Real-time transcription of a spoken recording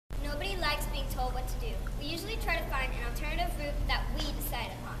what to do. We usually try to find an alternative route that we decide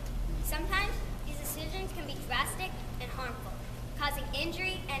upon. Sometimes these decisions can be drastic and harmful, causing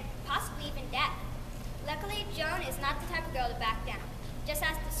injury and possibly even death. Luckily, Joan is not the type of girl to back down. Just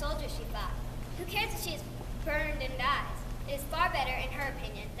ask the soldier she fought. Who cares if she is burned and dies? It is far better, in her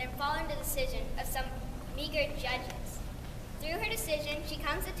opinion, than following the decision of some meager judges. Through her decision, she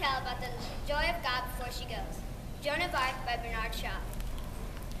comes to tell about the joy of God before she goes. Joan of Arc by Bernard Shaw.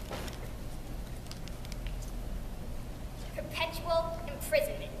 Perpetual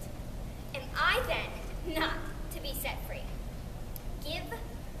imprisonment. Am I then not to be set free? Give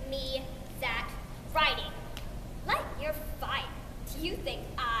me that writing. Light your fire. Do you think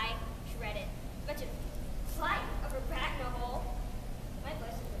I shred it? Bunch of fly of a rat in a hole. My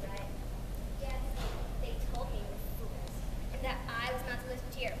voices were right. Yes, they told me you were fools, and that I was not to listen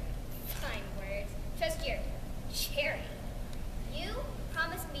to your fine words. Trust your charity. You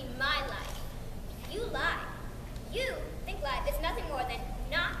promised me my life. You lie. You think life is nothing more than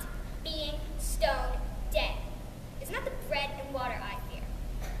not being stone dead. It's not the bread and water I fear.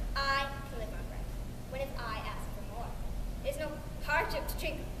 I can live on bread. When if I ask for more? There's no hardship to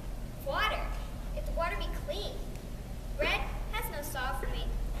drink water. If the water be clean. Bread has no sorrow for me.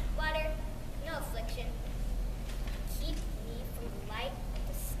 Water, no affliction. Keep me from the light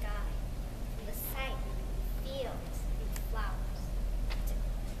of the sky, from the sight of fields and flowers.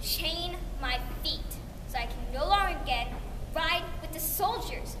 To chain my feet so I can no longer again ride with the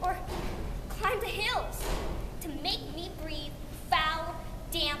soldiers or climb the hills. To make me breathe foul,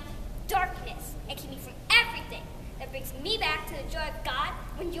 damp darkness and keep me from everything that brings me back to the joy of God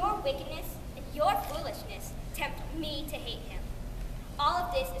when your wickedness and your foolishness tempt me to hate him. All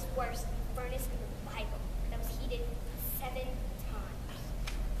of this is worse than the furnace in the Bible that was heated 7 times.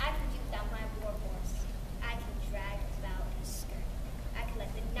 I can do without my war horse. I can drag about in a skirt. I can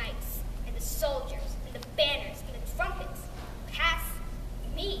let the knights and the soldiers and the banners and the trumpets pass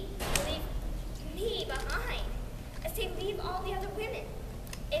me, leave me behind, as they leave all the other women.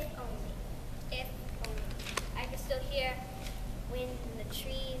 If only I could still hear wind in the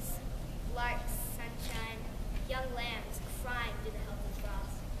trees, larks, sunshine, young lambs crying through the healthy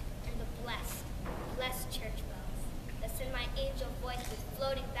frost, and the blessed church bells that send my angel voices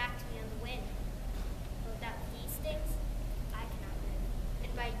floating back to me on the wind. But without these things, I cannot live.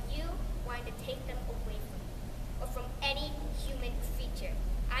 And by you wanting to take them away from me, or from any human creature,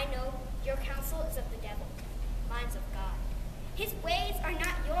 I know your counsel is of the devil, mine's of God. His ways are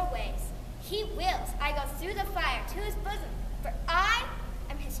not your ways. He wills I go through the fire to his bosom, for I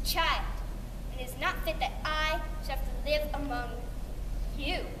am his child, and it is not fit that I should have to live among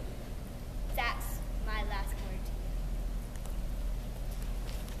you.